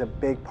 Activity is a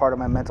big part of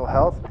my mental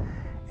health,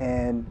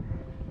 and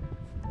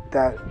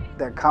that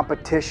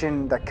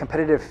competition, that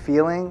competitive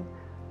feeling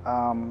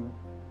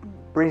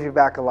brings me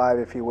back alive,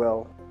 if you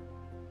will.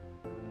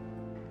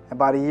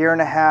 About 1.5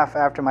 years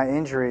after my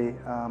injury,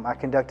 I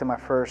conducted my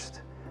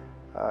first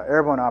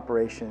airborne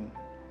operation.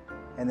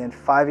 And then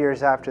 5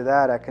 years after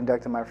that, I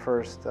conducted my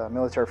first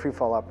military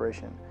freefall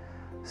operation.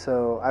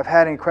 So I've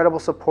had incredible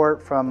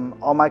support from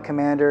all my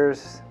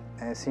commanders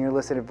and senior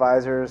enlisted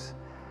advisors.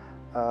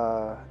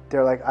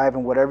 They're like,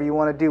 "Ivan, whatever you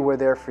want to do, we're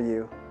there for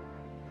you."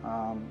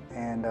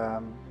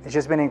 It's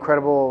just been an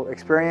incredible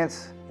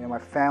experience. You know, my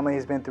family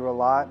has been through a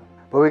lot,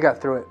 but we got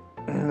through it.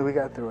 We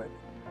got through it.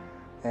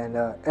 And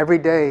every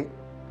day,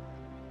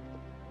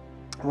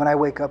 when I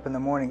wake up in the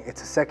morning,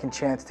 it's a second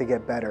chance to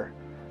get better.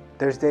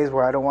 There's days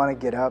where I don't want to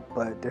get up,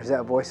 but there's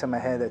that voice in my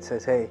head that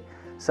says, "Hey,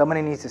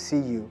 somebody needs to see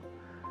you."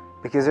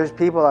 Because there's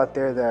people out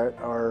there that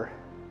are,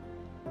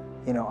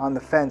 you know, on the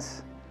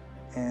fence.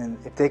 And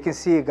if they can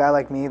see a guy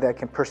like me that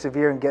can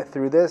persevere and get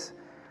through this,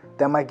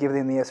 that might give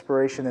them the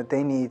inspiration that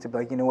they need to be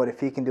like, "You know what, if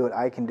he can do it,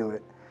 I can do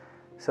it."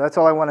 So that's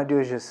all I want to do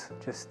is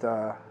just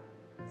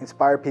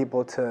inspire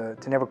people to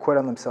never quit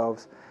on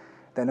themselves,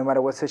 that no matter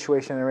what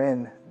situation they're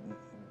in,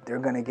 they're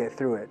going to get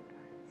through it,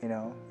 you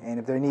know. And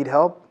if they need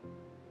help,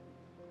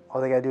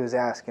 all they got to do is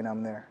ask, and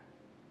I'm there.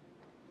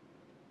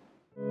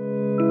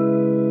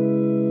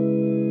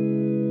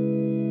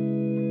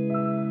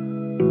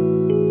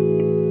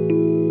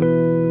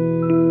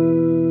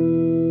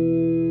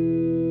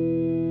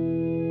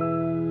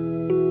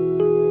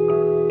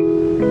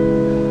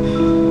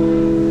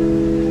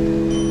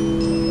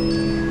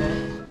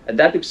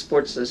 Adaptive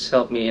sports has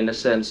helped me in the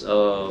sense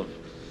of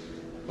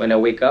when I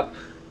wake up,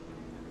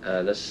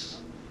 there's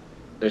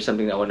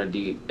something I want to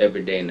do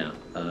every day now.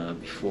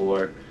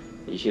 Before,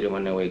 usually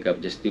when I wake up,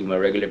 just do my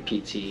regular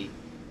PT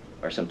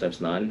or sometimes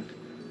none.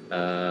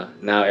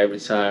 Now every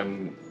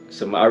time,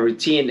 so our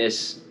routine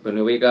is when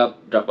we wake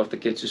up, drop off the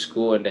kids to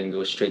school, and then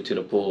go straight to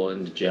the pool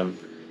and the gym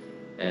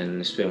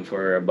and swim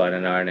for about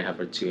an hour and a half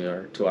or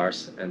 2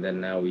 hours. And then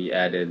now we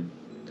added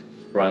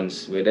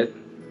runs with it.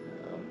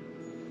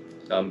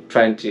 I'm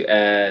trying to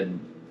add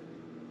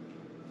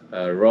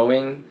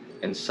rowing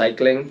and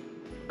cycling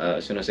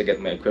as soon as I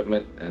get my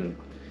equipment, and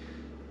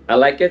I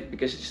like it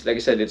because, like I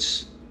said,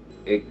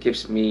 it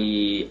keeps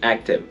me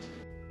active.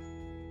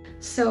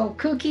 So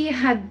Cookie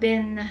had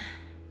been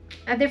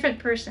a different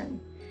person.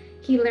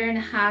 He learned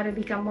how to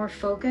become more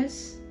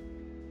focused,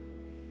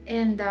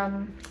 and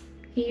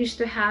he used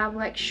to have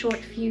like short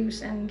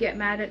fuse and get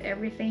mad at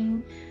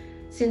everything.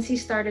 Since he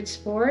started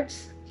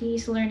sports,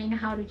 he's learning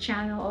how to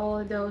channel all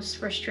of those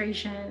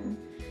frustration,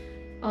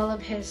 all of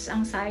his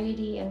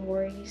anxiety and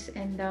worries,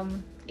 and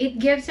it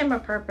gives him a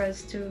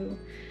purpose to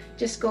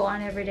just go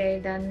on every day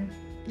than,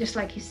 just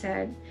like he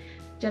said,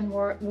 than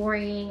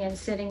worrying and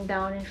sitting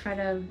down in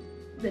front of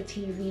the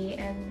TV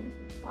and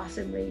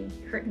possibly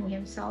hurting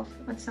himself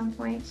at some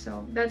point.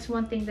 So that's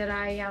one thing that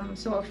I am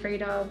so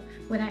afraid of.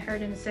 When I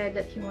heard him said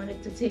that he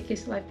wanted to take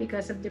his life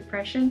because of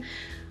depression,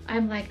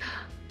 I'm like,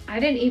 I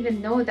didn't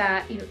even know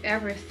that you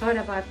ever thought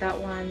about that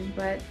one.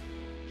 But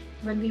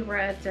when we were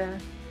at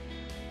the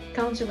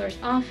counselor's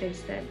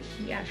office, that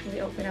he actually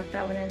opened up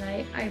that one, and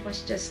I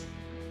was just,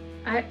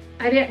 I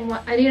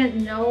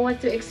didn't know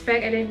what to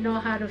expect. I didn't know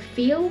how to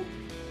feel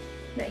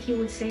that he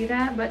would say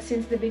that. But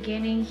since the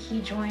beginning he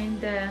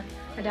joined the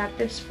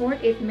adaptive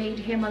sport, it made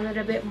him a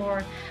little bit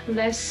more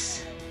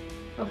less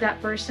of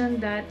that person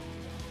that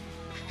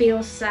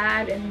feels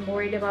sad and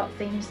worried about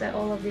things, that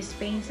all of these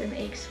pains and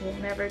aches will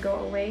never go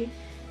away,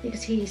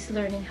 because he's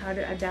learning how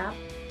to adapt.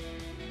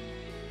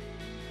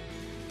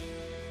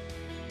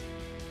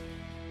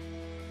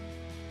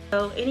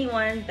 So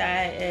anyone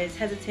that is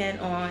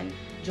hesitant on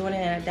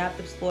joining an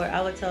adaptive sport,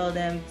 I would tell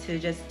them to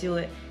just do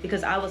it,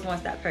 because I was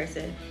once that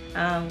person.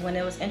 When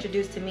it was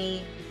introduced to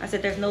me, I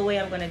said there's no way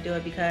I'm going to do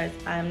it because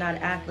I'm not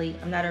an athlete,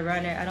 I'm not a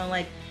runner, I don't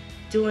like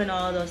doing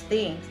all those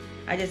things.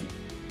 I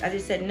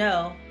just said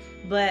no.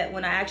 But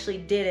when I actually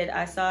did it,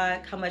 I saw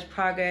how much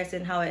progress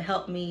and how it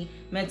helped me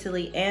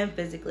mentally and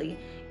physically.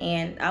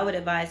 And I would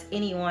advise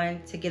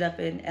anyone to get up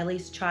and at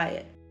least try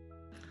it.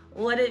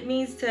 What it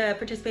means to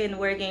participate in the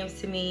Warrior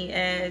Games to me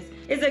is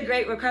it's a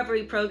great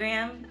recovery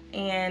program,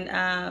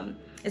 and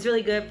it's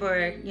really good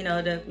for, you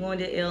know, the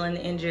wounded, ill, and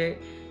the injured.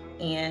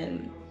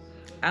 And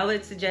I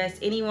would suggest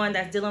anyone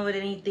that's dealing with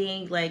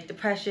anything like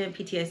depression,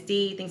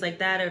 PTSD, things like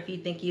that, or if you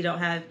think you don't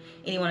have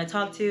anyone to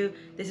talk to,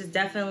 this is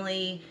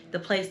definitely the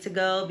place to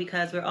go,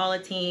 because we're all a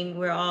team.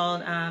 We're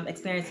all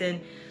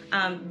experiencing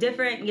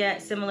different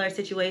yet similar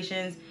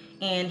situations,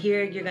 and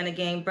here you're going to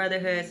gain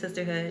brotherhood,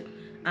 sisterhood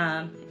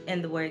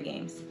in the Warrior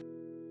Games.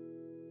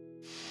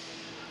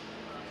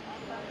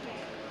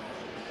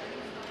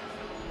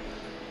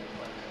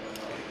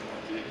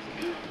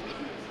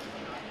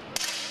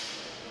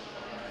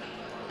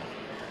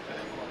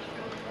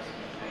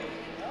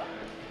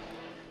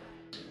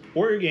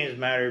 Warrior Games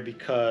matter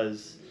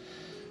because,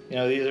 you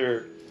know, these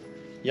are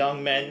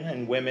young men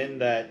and women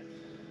that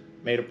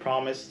made a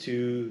promise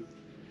to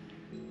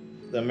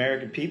the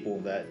American people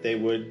that they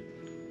would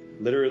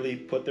literally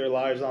put their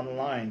lives on the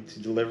line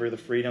to deliver the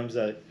freedoms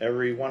that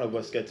every one of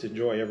us gets to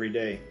enjoy every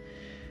day.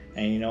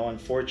 And, you know,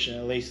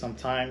 unfortunately,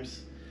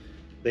 sometimes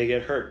they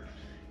get hurt.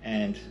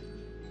 And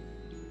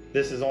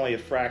this is only a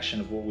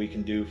fraction of what we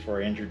can do for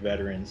our injured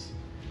veterans.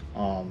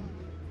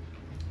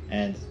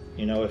 And,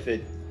 you know, if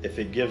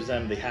it gives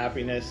them the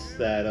happiness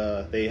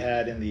that they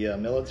had in the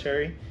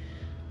military,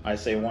 I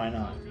say why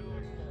not?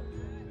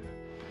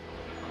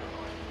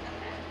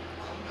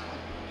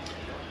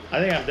 I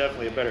think I'm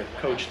definitely a better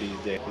coach these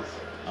days.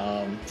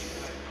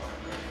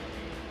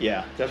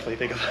 Yeah, definitely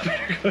think I'm a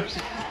better coach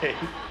these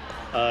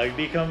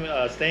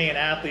days. Staying an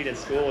athlete in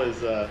school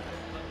is a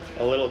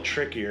little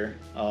trickier,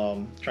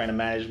 trying to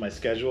manage my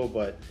schedule,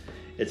 but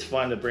it's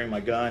fun to bring my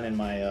gun and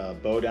my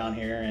bow down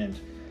here and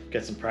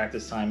get some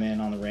practice time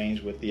in on the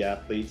range with the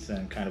athletes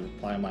and kind of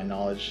apply my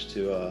knowledge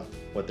to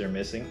what they're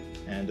missing.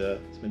 And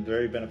it's been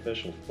very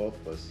beneficial for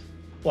both of us.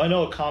 Well, I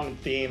know a common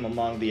theme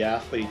among the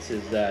athletes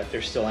is that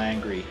they're still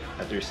angry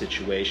at their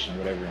situation,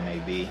 whatever it may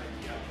be.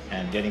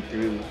 And getting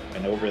through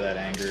and over that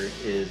anger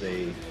is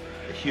a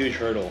huge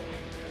hurdle.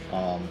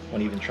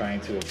 when even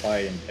trying to apply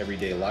it in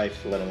everyday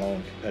life, let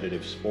alone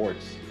competitive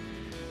sports.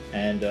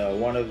 And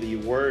one of the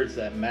words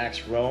that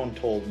Max Roan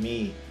told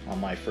me on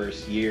my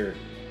first year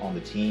on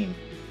the team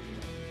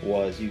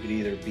was, you could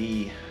either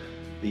be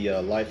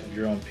the life of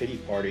your own pity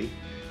party,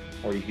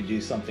 or you could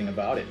do something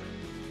about it.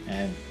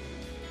 And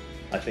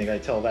I think I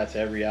tell that to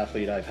every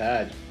athlete I've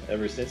had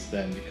ever since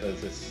then,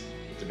 because it's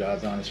the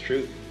God's honest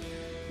truth.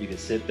 You could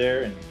sit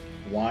there and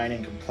whine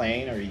and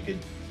complain, or you could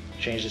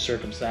change the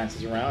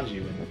circumstances around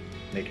you and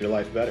make your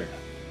life better.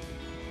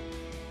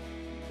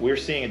 We're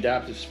seeing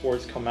adaptive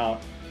sports come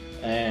out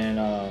in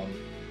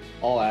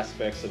all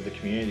aspects of the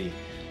community,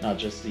 not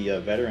just the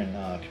veteran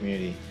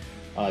community.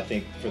 I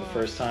think for the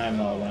first time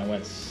when I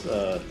went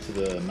to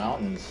the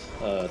mountains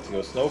to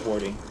go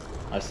snowboarding,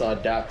 I saw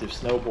adaptive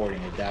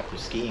snowboarding, adaptive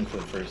skiing for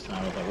the first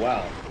time. I was like,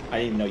 wow, I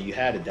didn't even know you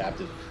had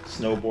adaptive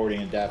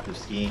snowboarding, adaptive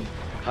skiing.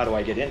 How do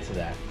I get into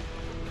that?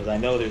 Because I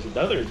know there's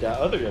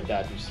other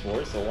adaptive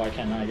sports, so why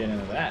can't I get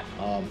into that?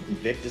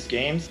 Invictus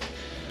Games,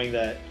 knowing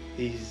that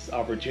these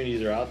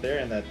opportunities are out there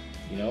and that,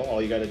 you know,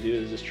 all you got to do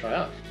is just try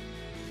out.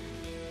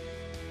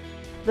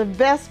 The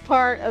best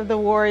part of the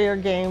Warrior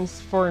Games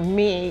for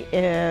me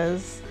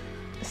is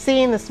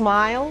seeing the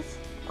smiles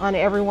on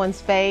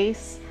everyone's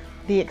face,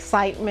 the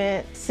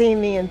excitement,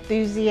 seeing the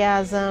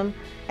enthusiasm,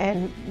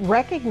 and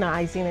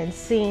recognizing and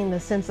seeing the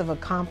sense of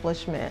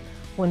accomplishment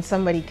when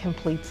somebody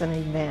completes an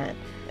event.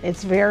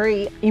 It's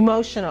very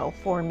emotional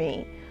for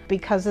me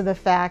because of the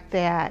fact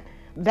that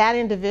that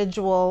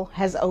individual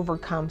has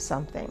overcome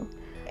something.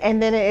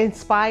 And then it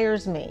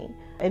inspires me.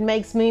 It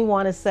makes me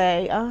want to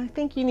say, oh, I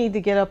think you need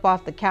to get up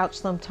off the couch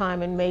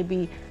sometime and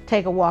maybe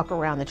take a walk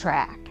around the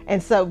track.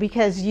 And so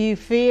because you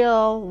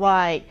feel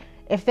like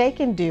if they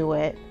can do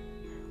it,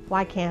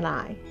 why can't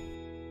I?